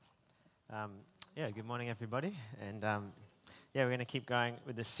Um, Good morning, everybody. And we're going to keep going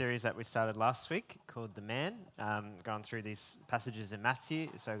with this series that we started last week called The Man, going through these passages in Matthew.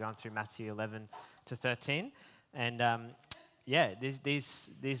 So going through Matthew 11 to 13. And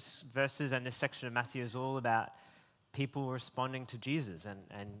these verses and this section of Matthew is all about people responding to Jesus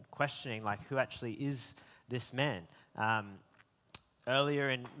and questioning, like, who actually is this man? Earlier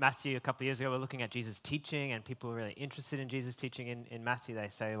in Matthew, a couple of years ago, we were looking at Jesus' teaching, and people were really interested in Jesus' teaching in Matthew. They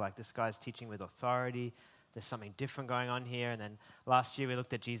say, like, this guy's teaching with authority. There's something different going on here. And then last year, we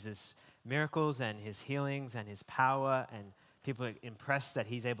looked at Jesus' miracles and his healings and his power, and people are impressed that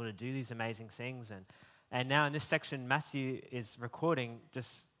he's able to do these amazing things. And now in this section, Matthew is recording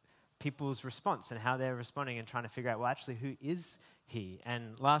just people's response and how they're responding and trying to figure out, well, actually, who is he?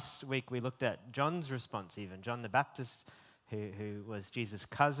 And last week, we looked at John's response even, John the Baptist, who was Jesus'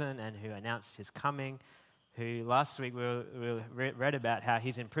 cousin and who announced his coming, who last week we read about how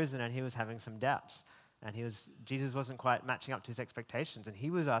he's in prison and he was having some doubts. And Jesus wasn't quite matching up to his expectations, and he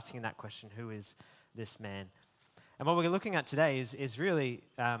was asking that question, who is this man? And what we're looking at today is really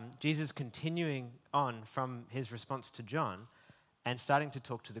Jesus continuing on from his response to John and starting to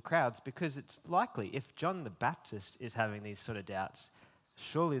talk to the crowds, because it's likely if John the Baptist is having these sort of doubts,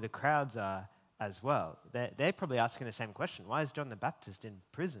 surely the crowds are as well. They're probably asking the same question. Why is John the Baptist in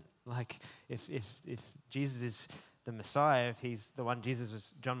prison? Like, if Jesus is the Messiah, if he's the one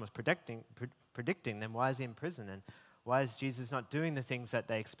John was predicting, then why is he in prison? And why is Jesus not doing the things that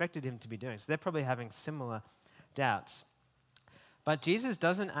they expected him to be doing? So they're probably having similar doubts. But Jesus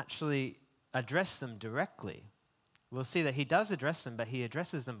doesn't actually address them directly. We'll see that he does address them, but he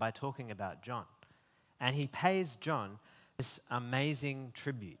addresses them by talking about John. And he pays John this amazing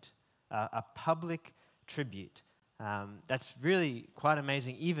tribute. A public tribute. That's really quite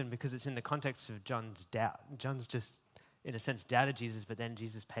amazing, even because it's in the context of John's doubt. John's just, in a sense, doubted Jesus, but then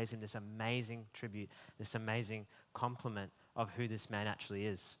Jesus pays him this amazing tribute, this amazing compliment of who this man actually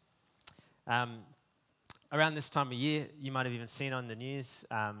is. Around this time of year, you might have even seen on the news,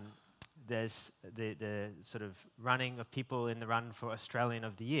 there's the sort of running of people in the run for Australian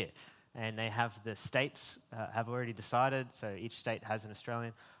of the Year. And they have the states have already decided, so each state has an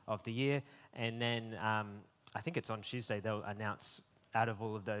Australian of the Year. And then I think it's on Tuesday, they'll announce out of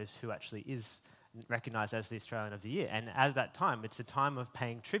all of those who actually is recognised as the Australian of the Year. And at that time, it's a time of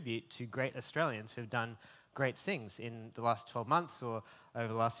paying tribute to great Australians who have done great things in the last 12 months or over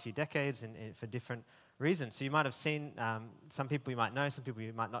the last few decades and for different reasons. So you might have seen some people you might know, some people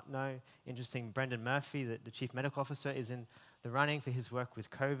you might not know. Interesting, Brendan Murphy, the Chief Medical Officer, is in the running for his work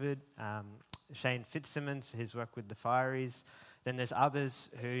with COVID. Shane Fitzsimmons for his work with the Fireys. Then there's others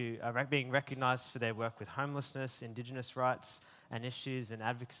who are being recognised for their work with homelessness, Indigenous rights and issues and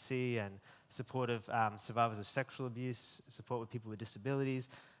advocacy and support of survivors of sexual abuse, support with people with disabilities.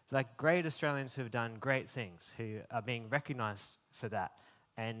 Like great Australians who have done great things, who are being recognised for that.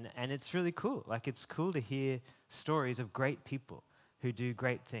 And it's really cool. Like, it's cool to hear stories of great people who do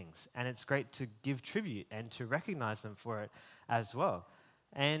great things. And it's great to give tribute and to recognize them for it as well.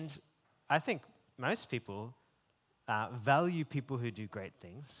 And I think most people value people who do great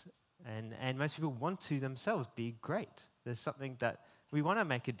things. And most people want to themselves be great. There's something that we want to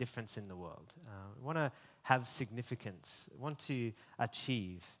make a difference in the world. We want to have significance, want to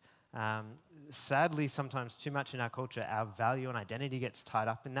achieve. Sadly, sometimes too much in our culture, our value and identity gets tied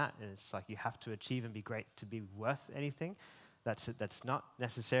up in that. And it's like you have to achieve and be great to be worth anything. That's not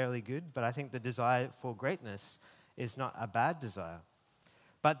necessarily good, but I think the desire for greatness is not a bad desire.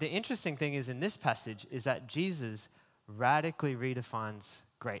 But the interesting thing is in this passage is that Jesus radically redefines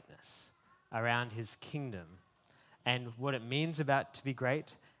greatness around his kingdom and what it means about to be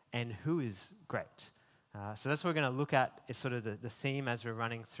great and who is great. So that's what we're going to look at, is sort of the theme as we're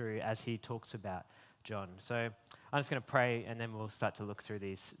running through as he talks about John. So I'm just going to pray and then we'll start to look through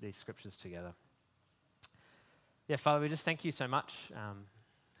these scriptures together. Yeah, Father, we just thank you so much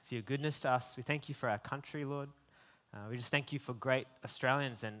for your goodness to us. We thank you for our country, Lord. We just thank you for great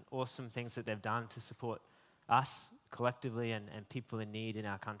Australians and awesome things that they've done to support us collectively and people in need in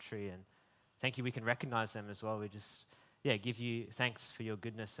our country. And thank you we can recognize them as well. We just, give you thanks for your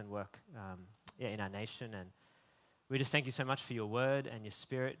goodness and work in our nation. And we just thank you so much for your word and your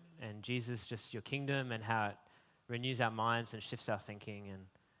spirit and Jesus, just your kingdom and how it renews our minds and shifts our thinking. And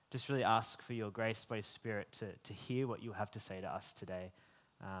just really ask for your grace by your Spirit to hear what you have to say to us today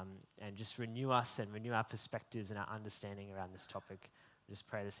and just renew us and renew our perspectives and our understanding around this topic. We just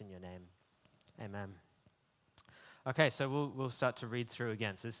pray this in your name. Amen. Okay, so we'll start to read through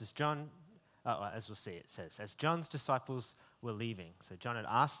again. So this is John, as we'll see, it says, as John's disciples were leaving. So John had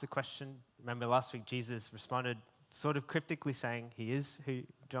asked the question. Remember last week Jesus responded sort of cryptically saying he is who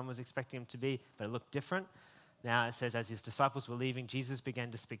John was expecting him to be, but it looked different. Now it says, as his disciples were leaving, Jesus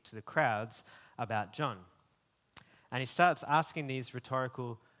began to speak to the crowds about John. And he starts asking these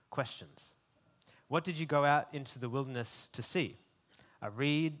rhetorical questions. What did you go out into the wilderness to see? A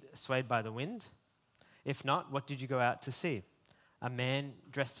reed swayed by the wind? If not, what did you go out to see? A man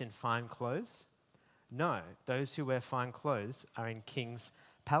dressed in fine clothes? No, those who wear fine clothes are in kings'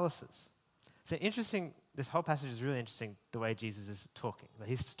 palaces. So interesting, this whole passage is really interesting, the way Jesus is talking.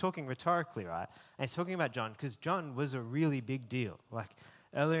 He's talking rhetorically, right? And he's talking about John, because John was a really big deal. Like,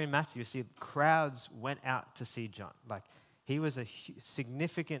 earlier in Matthew, you see crowds went out to see John. Like, he was a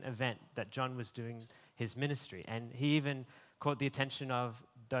significant event that John was doing his ministry. And he even caught the attention of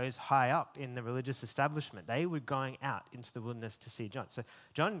those high up in the religious establishment. They were going out into the wilderness to see John. So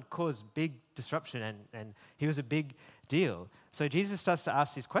John caused big disruption, and he was a big deal. So Jesus starts to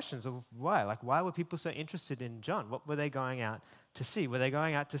ask these questions of why. Like, why were people so interested in John? What were they going out to see? Were they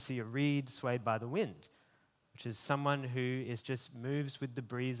going out to see a reed swayed by the wind, which is someone who just moves with the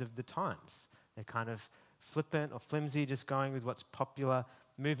breeze of the times? They're kind of flippant or flimsy, just going with what's popular,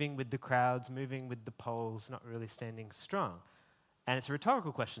 moving with the crowds, moving with the poles, not really standing strong. And it's a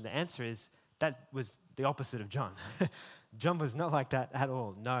rhetorical question. The answer is that was the opposite of John. John was not like that at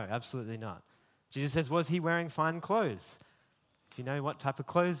all. No, absolutely not. Jesus says, was he wearing fine clothes? If you know what type of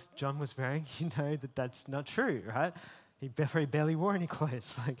clothes John was wearing, you know that that's not true, right? He barely wore any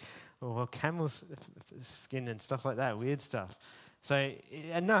clothes, or camel's skin and stuff like that, weird stuff. So,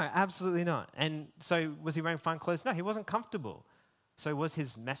 no, absolutely not. And so was he wearing fine clothes? No, he wasn't comfortable. So was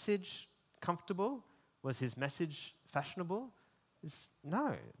his message comfortable? Was his message fashionable?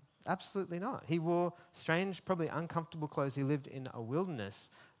 No, absolutely not. He wore strange, probably uncomfortable clothes. He lived in a wilderness,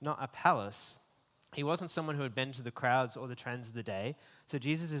 not a palace. He wasn't someone who had been to the crowds or the trends of the day. So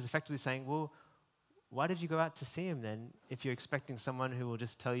Jesus is effectively saying, well, why did you go out to see him then if you're expecting someone who will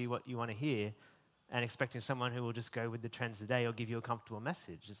just tell you what you want to hear and expecting someone who will just go with the trends of the day or give you a comfortable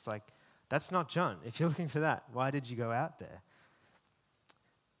message? It's like, that's not John. If you're looking for that, why did you go out there?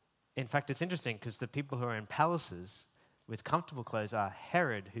 In fact, it's interesting because the people who are in palaces with comfortable clothes are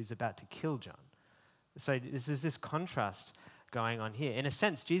Herod, who's about to kill John. So there's this contrast going on here. In a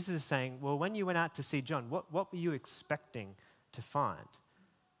sense, Jesus is saying, well, when you went out to see John, what were you expecting to find?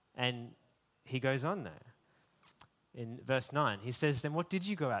 And he goes on there. In verse 9, he says, then what did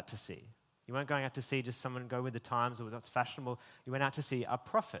you go out to see? You weren't going out to see just someone go with the times or what's fashionable. You went out to see a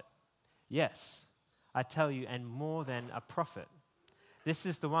prophet. Yes, I tell you, and more than a prophet. This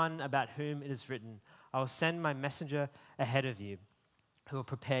is the one about whom it is written, I will send my messenger ahead of you who will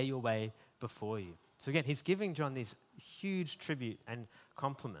prepare your way before you. So again, he's giving John these huge tribute and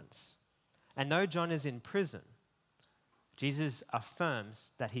compliments. And though John is in prison, Jesus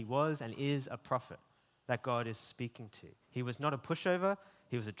affirms that he was and is a prophet that God is speaking to. He was not a pushover.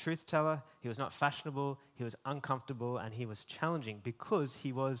 He was a truth teller. He was not fashionable. He was uncomfortable, and he was challenging because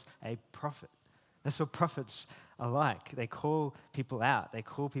he was a prophet. That's what prophets are like. They call people out. They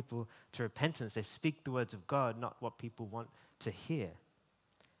call people to repentance. They speak the words of God, not what people want to hear.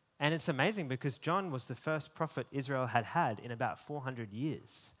 And it's amazing because John was the first prophet Israel had had in about 400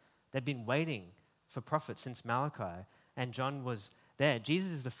 years. They'd been waiting for prophets since Malachi, and John was there.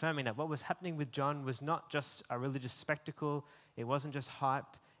 Jesus is affirming that what was happening with John was not just a religious spectacle. It wasn't just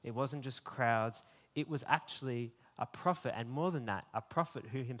hype. It wasn't just crowds. It was actually a prophet, and more than that, a prophet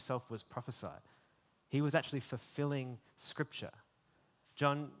who himself was prophesied. He was actually fulfilling Scripture.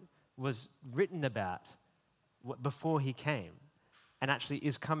 John was written about before he came and actually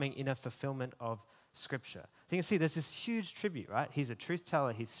is coming in a fulfillment of Scripture. So you can see there's this huge tribute, right? He's a truth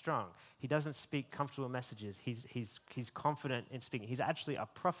teller. He's strong. He doesn't speak comfortable messages. He's confident in speaking. He's actually a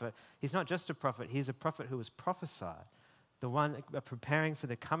prophet. He's not just a prophet. He's a prophet who was prophesied, the one preparing for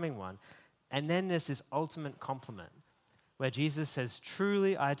the coming one. And then there's this ultimate compliment where Jesus says,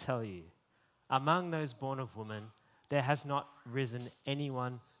 truly I tell you, among those born of woman, there has not risen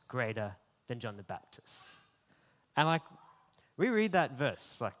anyone greater than John the Baptist. And we read that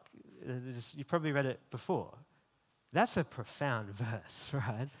verse, you probably read it before. That's a profound verse,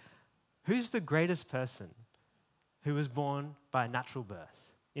 right? Who's the greatest person who was born by a natural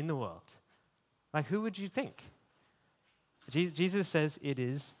birth in the world? Who would you think? Jesus says it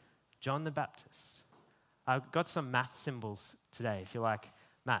is John the Baptist. I've got some math symbols today, if you like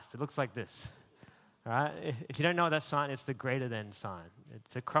maths. It looks like this. All right? If you don't know that sign, it's the greater than sign.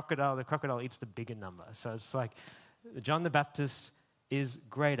 It's a crocodile. The crocodile eats the bigger number. So it's like John the Baptist is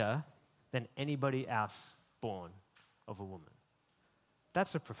greater than anybody else born of a woman.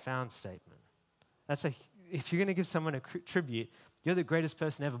 That's a profound statement. If you're going to give someone a tribute, You're the greatest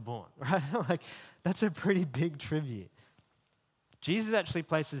person ever born, right? Like, that's a pretty big tribute. Jesus actually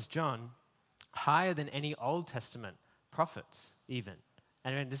places John higher than any Old Testament prophets, even.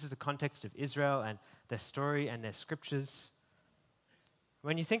 And I mean, this is the context of Israel and their story and their scriptures.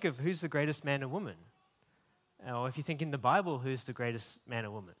 When you think of who's the greatest man or woman, or if you think in the Bible, who's the greatest man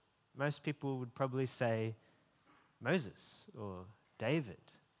or woman, most people would probably say Moses or David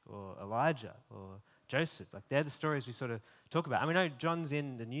or Elijah or Joseph. Like, they're the stories we sort of talk about. And we know John's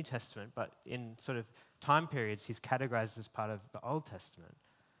in the New Testament, but in sort of time periods, he's categorized as part of the Old Testament.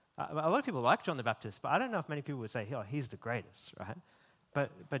 A lot of people like John the Baptist, but I don't know if many people would say, oh, he's the greatest, right?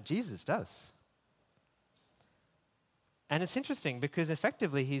 But Jesus does. And it's interesting because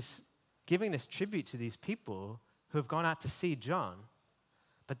effectively he's giving this tribute to these people who have gone out to see John,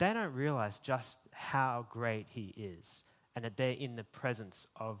 but they don't realize just how great he is and that they're in the presence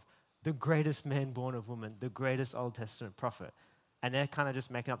of the greatest man born of woman, the greatest Old Testament prophet. And they're kind of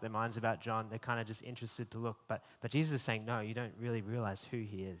just making up their minds about John. They're kind of just interested to look. But Jesus is saying, no, you don't really realize who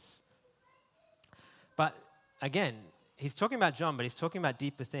he is. But again, he's talking about John, but he's talking about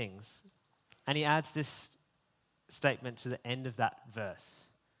deeper things. And he adds this statement to the end of that verse.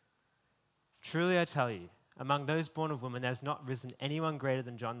 Truly I tell you, among those born of woman, there has not risen anyone greater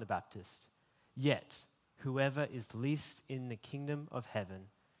than John the Baptist. Yet, whoever is least in the kingdom of heaven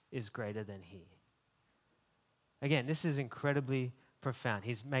is greater than he. Again, this is incredibly profound.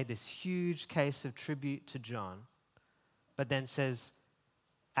 He's made this huge case of tribute to John, but then says,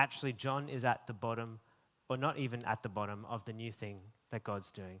 actually, John is at the bottom, or not even at the bottom, of the new thing that God's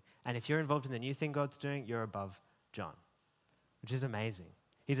doing. And if you're involved in the new thing God's doing, you're above John, which is amazing.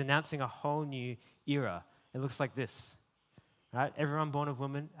 He's announcing a whole new era. It looks like this, right? Everyone born of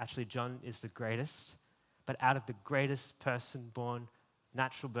woman, actually John is the greatest, but out of the greatest person born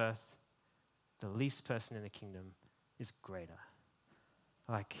natural birth, the least person in the kingdom is greater.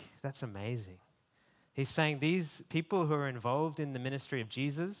 Like, that's amazing. He's saying these people who are involved in the ministry of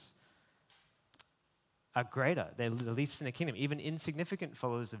Jesus are greater. They're the least in the kingdom, even insignificant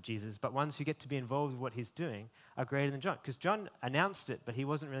followers of Jesus, but ones who get to be involved with what he's doing are greater than John. Because John announced it, but he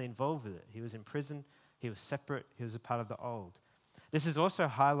wasn't really involved with it. He was in prison, he was separate, he was a part of the old. This is also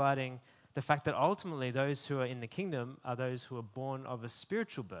highlighting the fact that ultimately those who are in the kingdom are those who are born of a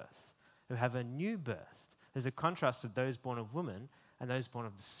spiritual birth, who have a new birth. There's a contrast of those born of woman and those born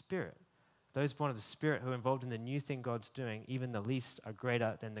of the Spirit. Those born of the Spirit who are involved in the new thing God's doing, even the least are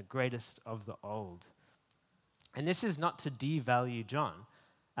greater than the greatest of the old. And this is not to devalue John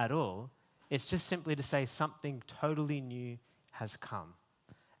at all. It's just simply to say something totally new has come.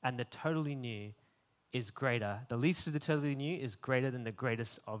 And the totally new is greater. The least of the totally new is greater than the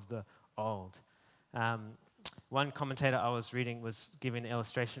greatest of the old. One commentator I was reading was giving an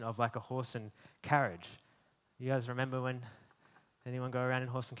illustration of like a horse and carriage. You guys remember when anyone go around in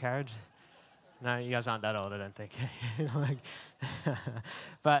horse and carriage? No, you guys aren't that old, I don't think.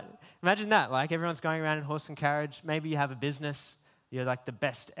 But imagine that, like everyone's going around in horse and carriage. Maybe you have a business. You're like the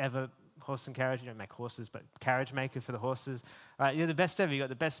best ever horse and carriage. You don't make horses, but carriage maker for the horses. Right? You're the best ever. You've got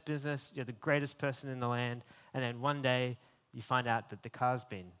the best business. You're the greatest person in the land. And then one day you find out that the car's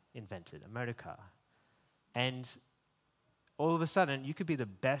been invented, a motor car. And all of a sudden, you could be the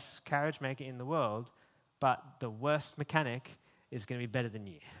best carriage maker in the world, but the worst mechanic is going to be better than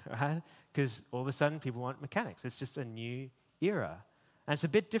you, right? Because all of a sudden, people want mechanics. It's just a new era. And it's a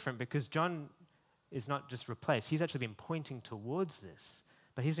bit different because John is not just replaced. He's actually been pointing towards this.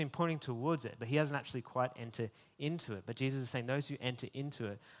 But he's been pointing towards it, but he hasn't actually quite entered into it. But Jesus is saying those who enter into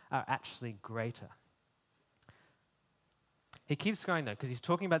it are actually greater. He keeps going, though, because he's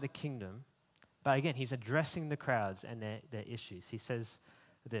talking about the kingdom. But again, he's addressing the crowds and their issues. He says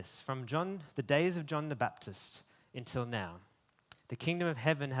this, from the days of John the Baptist until now, the kingdom of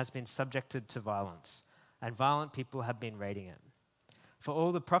heaven has been subjected to violence, and violent people have been raiding it. For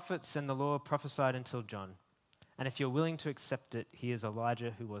all the prophets and the law prophesied until John. And if you're willing to accept it, he is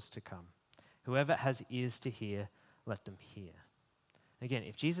Elijah who was to come. Whoever has ears to hear, let them hear. Again,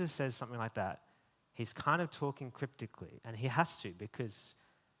 if Jesus says something like that, he's kind of talking cryptically, and he has to, because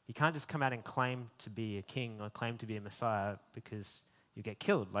you can't just come out and claim to be a king or claim to be a Messiah because you get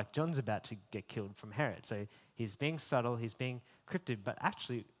killed, like John's about to get killed from Herod. So he's being subtle, he's being cryptic, but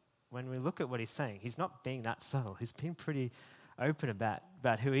actually, when we look at what he's saying, he's not being that subtle. He's being pretty open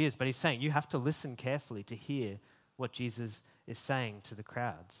about who he is, but he's saying you have to listen carefully to hear what Jesus is saying to the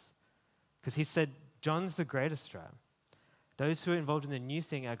crowds. Because he said, John's the greatest, right? Those who are involved in the new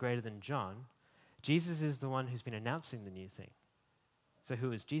thing are greater than John. Jesus is the one who's been announcing the new thing. So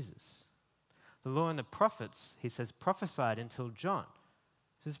who is Jesus? The law and the prophets, he says, prophesied until John.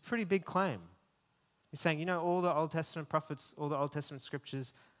 This is a pretty big claim. He's saying, you know, all the Old Testament prophets, all the Old Testament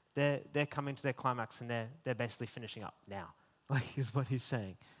scriptures, they're coming to their climax and they're basically finishing up now, like is what he's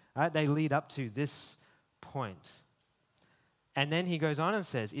saying. Right? They lead up to this point. And then he goes on and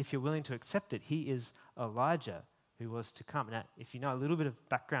says, if you're willing to accept it, he is Elijah who was to come. Now, if you know a little bit of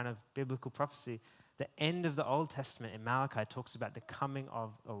background of biblical prophecy, the end of the Old Testament in Malachi talks about the coming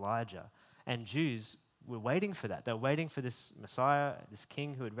of Elijah. And Jews were waiting for that. They were waiting for this Messiah, this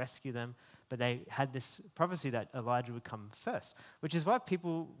king who would rescue them. But they had this prophecy that Elijah would come first, which is why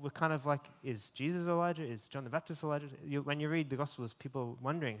people were kind of like, is Jesus Elijah? Is John the Baptist Elijah? When you read the Gospels, people are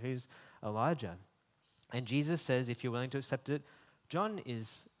wondering, who's Elijah? And Jesus says, if you're willing to accept it, John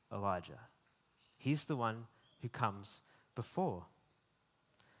is Elijah. He's the one who comes before.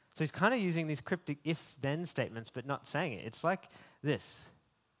 So he's kind of using these cryptic if-then statements, but not saying it. It's like this.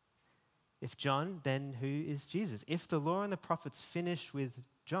 If John, then who is Jesus? If the law and the prophets finished with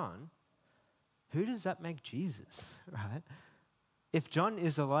John, who does that make Jesus, right? If John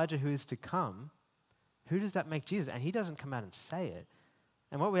is Elijah who is to come, who does that make Jesus? And he doesn't come out and say it.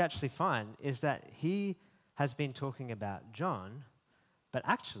 And what we actually find is that he has been talking about John, but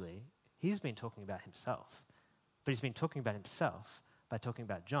actually he's been talking about himself. But he's been talking about himself by talking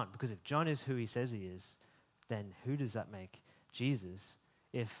about John. Because if John is who he says he is, then who does that make Jesus?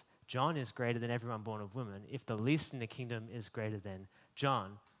 If John is greater than everyone born of woman, if the least in the kingdom is greater than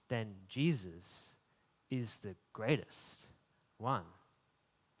John, then Jesus is the greatest one.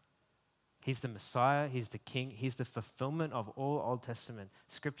 He's the Messiah, he's the King, he's the fulfillment of all Old Testament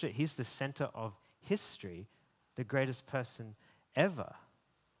scripture. He's the center of history, the greatest person ever.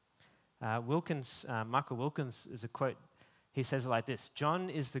 Michael Wilkins is a quote, he says it like this: John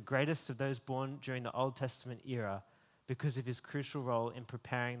is the greatest of those born during the Old Testament era because of his crucial role in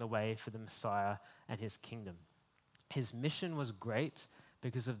preparing the way for the Messiah and his kingdom. His mission was great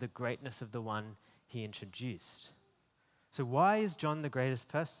because of the greatness of the one he introduced. So why is John the greatest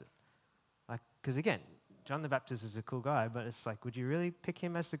person? Because again, John the Baptist is a cool guy, but it's like, would you really pick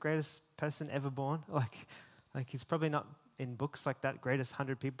him as the greatest person ever born? Like he's probably not in books like that, greatest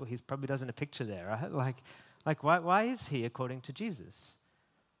 100 people, he probably doesn't a picture there, right? Why is he according to Jesus?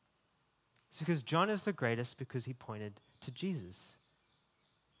 It's because John is the greatest because he pointed to Jesus,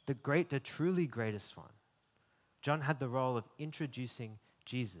 the truly greatest one. John had the role of introducing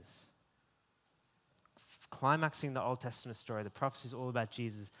Jesus, climaxing the Old Testament story. The prophecy is all about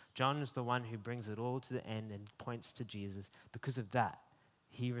Jesus. John is the one who brings it all to the end and points to Jesus. Because of that,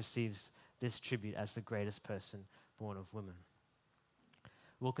 he receives this tribute as the greatest person born of woman.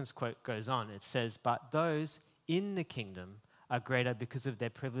 Wilkins' quote goes on. It says, but those in the kingdom are greater because of their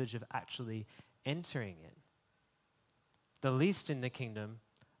privilege of actually entering it. The least in the kingdom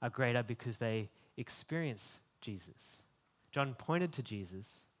are greater because they experience Jesus. John pointed to Jesus.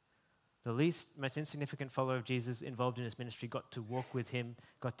 The least, most insignificant follower of Jesus involved in his ministry got to walk with him,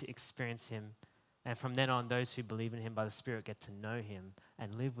 got to experience him. And from then on, those who believe in him by the Spirit get to know him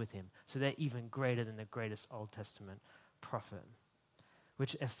and live with him. So they're even greater than the greatest Old Testament prophet,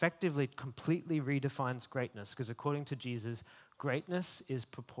 which effectively completely redefines greatness, because according to Jesus, greatness is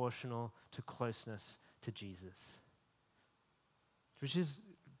proportional to closeness to Jesus, which is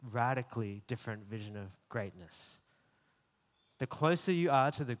radically different vision of greatness. The closer you are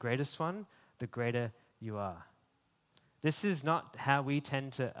to the greatest one, the greater you are. This is not how we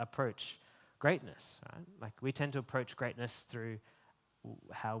tend to approach greatness, right? Like we tend to approach greatness through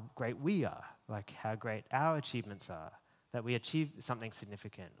how great we are, like how great our achievements are, that we achieve something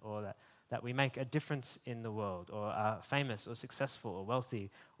significant, or that we make a difference in the world, or are famous or successful or wealthy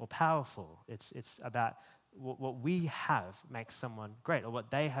or powerful. It's about what we have makes someone great, or what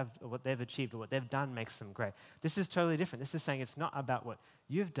they have, or what they've achieved, or what they've done makes them great. This is totally different. This is saying it's not about what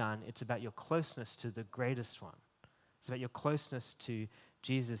you've done, it's about your closeness to the greatest one. It's about your closeness to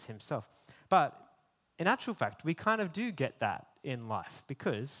Jesus himself. But in actual fact, we kind of do get that in life,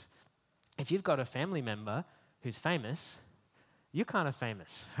 because if you've got a family member who's famous, you're kind of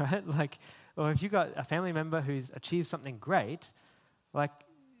famous, right? Or if you've got a family member who's achieved something great,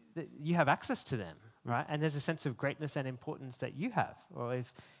 you have access to them, right? And there's a sense of greatness and importance that you have. Or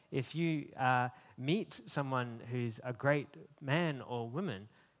if you meet someone who's a great man or woman,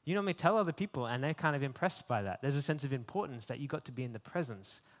 you normally tell other people and they're kind of impressed by that. There's a sense of importance that you got to be in the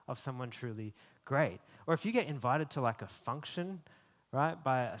presence of someone truly great. Or if you get invited to a function, right,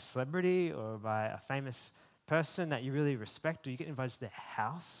 by a celebrity or by a famous person that you really respect, or you get invited to their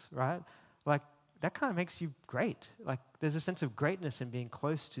house, right? That kind of makes you great. There's a sense of greatness in being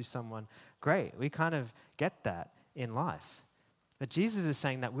close to someone great. We kind of get that in life. But Jesus is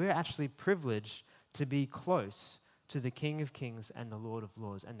saying that we're actually privileged to be close to the King of Kings and the Lord of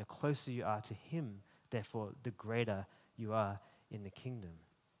Lords. And the closer you are to him, therefore the greater you are in the kingdom.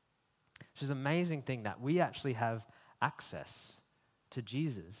 Which is an amazing thing that we actually have access to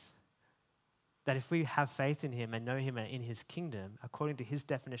Jesus. That if we have faith in him and know him in his kingdom, according to his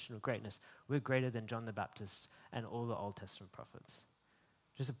definition of greatness, we're greater than John the Baptist and all the Old Testament prophets.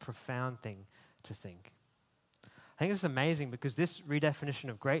 Which is a profound thing to think. I think it's amazing because this redefinition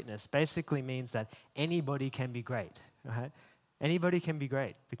of greatness basically means that anybody can be great, right? Anybody can be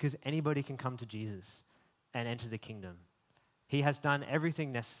great because anybody can come to Jesus and enter the kingdom. He has done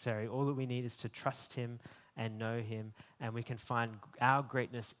everything necessary. All that we need is to trust him and know him, and we can find our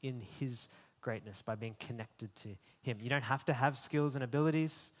greatness in his greatness by being connected to him. You don't have to have skills and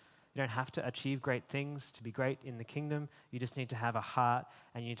abilities. You don't have to achieve great things to be great in the kingdom. You just need to have a heart,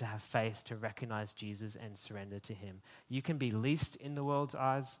 and you need to have faith to recognize Jesus and surrender to him. You can be least in the world's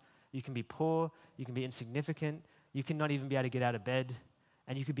eyes. You can be poor. You can be insignificant. You can not even be able to get out of bed.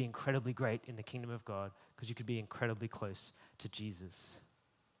 And you could be incredibly great in the kingdom of God because you could be incredibly close to Jesus.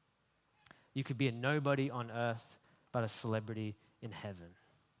 You could be a nobody on earth, but a celebrity in heaven,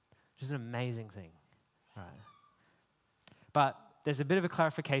 which is an amazing thing. Right? But there's a bit of a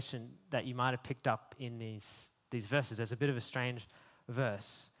clarification that you might have picked up in these verses. There's a bit of a strange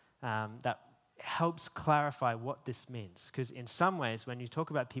verse that helps clarify what this means. Because in some ways, when you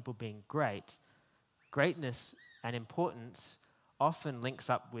talk about people being great, greatness and importance often links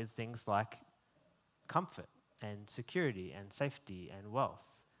up with things like comfort and security and safety and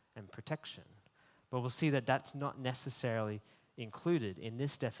wealth and protection. But we'll see that that's not necessarily included in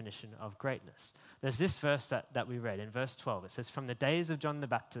this definition of greatness. There's this verse that we read in verse 12. It says, "From the days of John the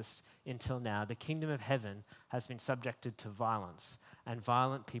Baptist until now, the kingdom of heaven has been subjected to violence, and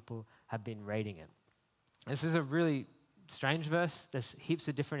violent people have been raiding it." This is a really strange verse. There's heaps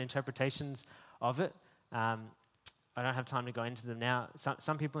of different interpretations of it. I don't have time to go into them now.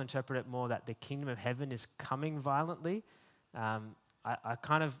 Some people interpret it more that the kingdom of heaven is coming violently. I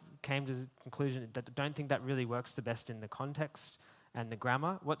kind of came to the conclusion that I don't think that really works the best in the context and the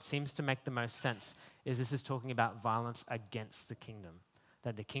grammar. What seems to make the most sense is this is talking about violence against the kingdom,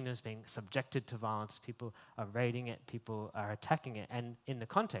 that the kingdom is being subjected to violence, people are raiding it, people are attacking it. And in the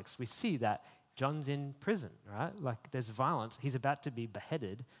context, we see that John's in prison, right? Like there's violence. He's about to be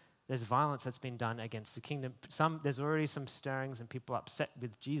beheaded. There's violence that's been done against the kingdom. There's already some stirrings and people upset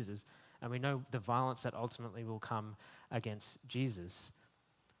with Jesus, and we know the violence that ultimately will come against Jesus.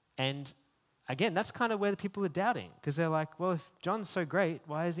 And again, that's kind of where the people are doubting, because they're like, well, if John's so great,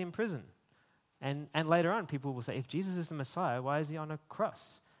 why is he in prison? And later on, people will say, if Jesus is the Messiah, why is he on a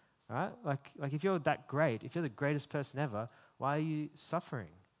cross? Right? Like if you're that great, if you're the greatest person ever, why are you suffering?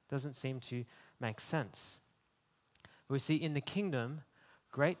 Doesn't seem to make sense. But we see in the kingdom,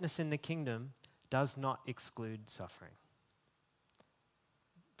 greatness in the kingdom does not exclude suffering.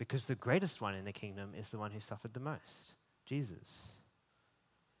 Because the greatest one in the kingdom is the one who suffered the most, Jesus.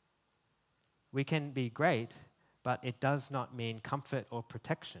 We can be great, but it does not mean comfort or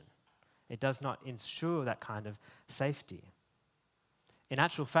protection. It does not ensure that kind of safety. In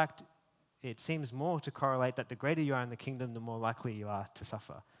actual fact, it seems more to correlate that the greater you are in the kingdom, the more likely you are to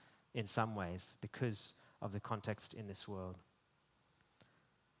suffer in some ways because of the context in this world.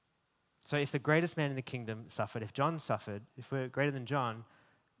 So if the greatest man in the kingdom suffered, if John suffered, if we're greater than John,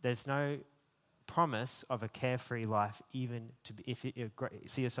 there's no promise of a carefree life, even if you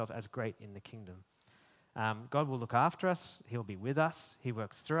see yourself as great in the kingdom. God will look after us. He'll be with us. He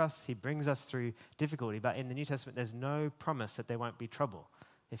works through us. He brings us through difficulty. But in the New Testament, there's no promise that there won't be trouble.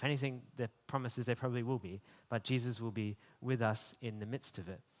 If anything, the promise is there probably will be, but Jesus will be with us in the midst of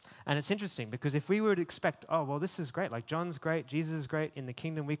it. And it's interesting because if we would expect, oh, well, this is great, like John's great, Jesus is great, in the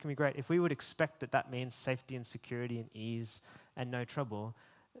kingdom we can be great, if we would expect that that means safety and security and ease and no trouble,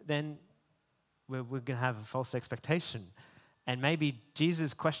 then we're going to have a false expectation. And maybe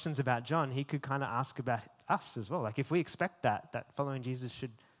Jesus' questions about John, he could kind of ask about us as well. Like if we expect that following Jesus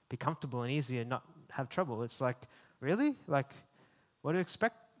should be comfortable and easy and not have trouble, it's like, really? Like, what do you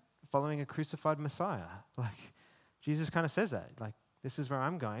expect following a crucified Messiah? Like, Jesus kind of says that. Like, this is where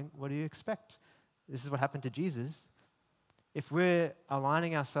I'm going. What do you expect? This is what happened to Jesus. If we're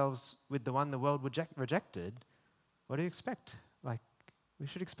aligning ourselves with the one the world rejected, what do you expect? Like, we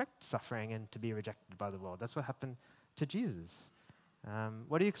should expect suffering and to be rejected by the world. That's what happened to Jesus.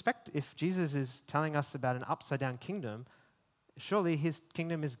 What do you expect if Jesus is telling us about an upside-down kingdom? Surely his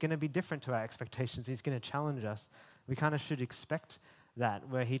kingdom is going to be different to our expectations. He's going to challenge us. We kind of should expect that,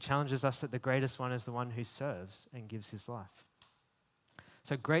 where he challenges us that the greatest one is the one who serves and gives his life.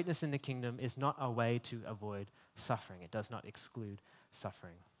 So greatness in the kingdom is not a way to avoid suffering. It does not exclude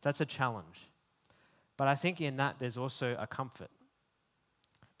suffering. That's a challenge. But I think in that there's also a comfort.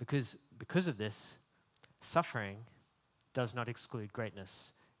 Because of this, suffering does not exclude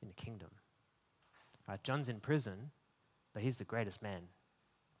greatness in the kingdom. Right? John's in prison, but he's the greatest man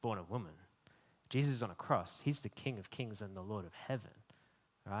born of woman. Jesus is on a cross. He's the King of kings and the Lord of heaven.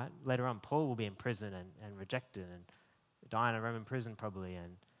 Right? Later on, Paul will be in prison and rejected and die in a Roman prison probably,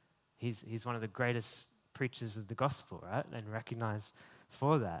 and he's one of the greatest preachers of the gospel, right? And recognized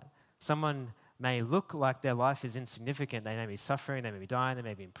for that. Someone may look like their life is insignificant. They may be suffering, they may be dying, they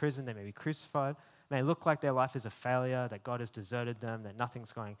may be in prison, they may be crucified. It may look like their life is a failure, that God has deserted them, that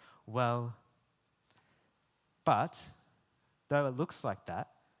nothing's going well. But though it looks like that,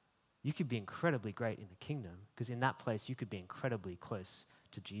 you could be incredibly great in the kingdom, because in that place you could be incredibly close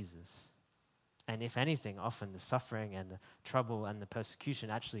to Jesus. And if anything, often the suffering and the trouble and the persecution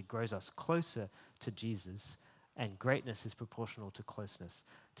actually grows us closer to Jesus, and greatness is proportional to closeness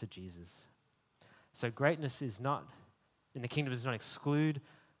to Jesus. So greatness is not, in the kingdom, does not exclude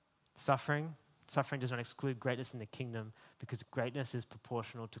suffering. Suffering does not exclude greatness in the kingdom, because greatness is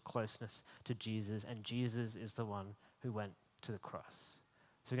proportional to closeness to Jesus, and Jesus is the one who went to the cross.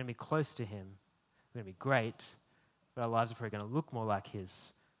 So we're going to be close to him, we're going to be great, but our lives are probably going to look more like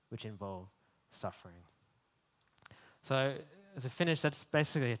his, which involve suffering. So as a finish, that's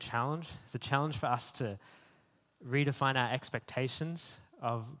basically a challenge. It's a challenge for us to redefine our expectations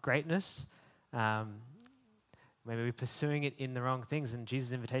of greatness. Maybe we're pursuing it in the wrong things, and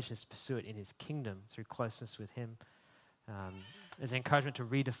Jesus' invitation is to pursue it in his kingdom through closeness with him. There's an encouragement to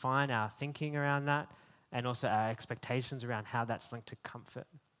redefine our thinking around that, and also our expectations around how that's linked to comfort.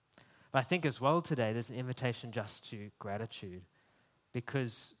 But I think as well today, there's an invitation just to gratitude,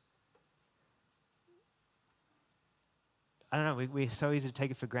 because I don't know, we're so easy to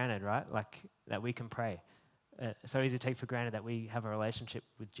take it for granted, right? Like that we can pray. So easy to take for granted that we have a relationship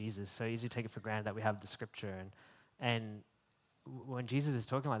with Jesus. So easy to take it for granted that we have the scripture. And when Jesus is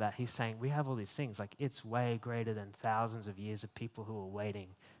talking like that, he's saying we have all these things. Like it's way greater than thousands of years of people who are waiting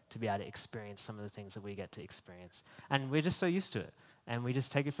to be able to experience some of the things that we get to experience. And we're just so used to it. And we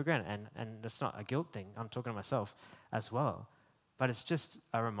just take it for granted. And it's not a guilt thing. I'm talking to myself as well. But it's just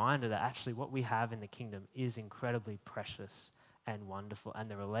a reminder that actually what we have in the kingdom is incredibly precious and wonderful. And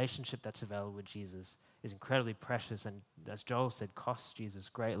the relationship that's available with Jesus is incredibly precious. And as Joel said, costs Jesus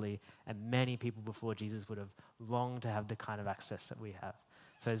greatly. And many people before Jesus would have longed to have the kind of access that we have.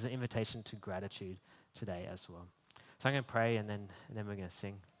 So there's an invitation to gratitude today as well. So I'm going to pray, and then we're going to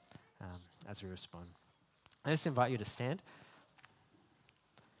sing as we respond. I just invite you to stand.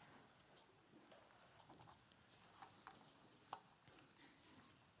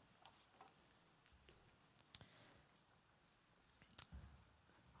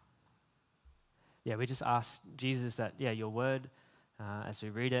 Yeah, we just ask Jesus that, your word, as we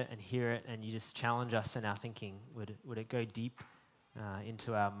read it and hear it, and you just challenge us in our thinking, would it go deep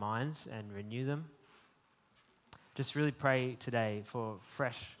into our minds and renew them? Just really pray today for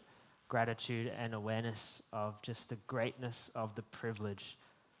fresh gratitude and awareness of just the greatness of the privilege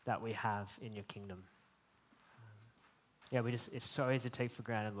that we have in your kingdom. It's so easy to take for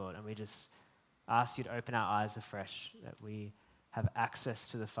granted, Lord, and we just ask you to open our eyes afresh, that we have access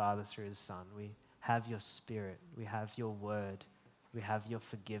to the Father through his Son. We have your Spirit, we have your word, we have your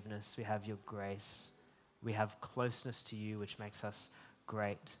forgiveness, we have your grace, we have closeness to you, which makes us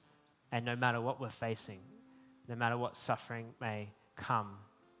great. And no matter what we're facing, no matter what suffering may come,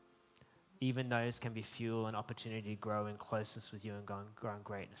 even those can be fuel and opportunity to grow in closeness with you and grow in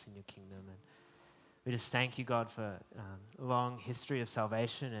greatness in your kingdom. And we just thank you, God, for a long history of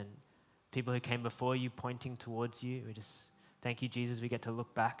salvation and people who came before you pointing towards you. We just thank you, Jesus, we get to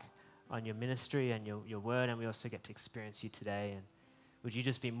look back on your ministry and your word, and we also get to experience you today. And would you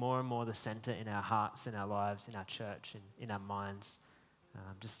just be more and more the center in our hearts, in our lives, in our church, and in our minds.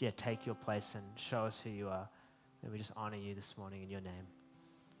 Take your place and show us who you are. And we just honor you this morning in your name.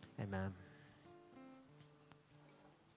 Amen.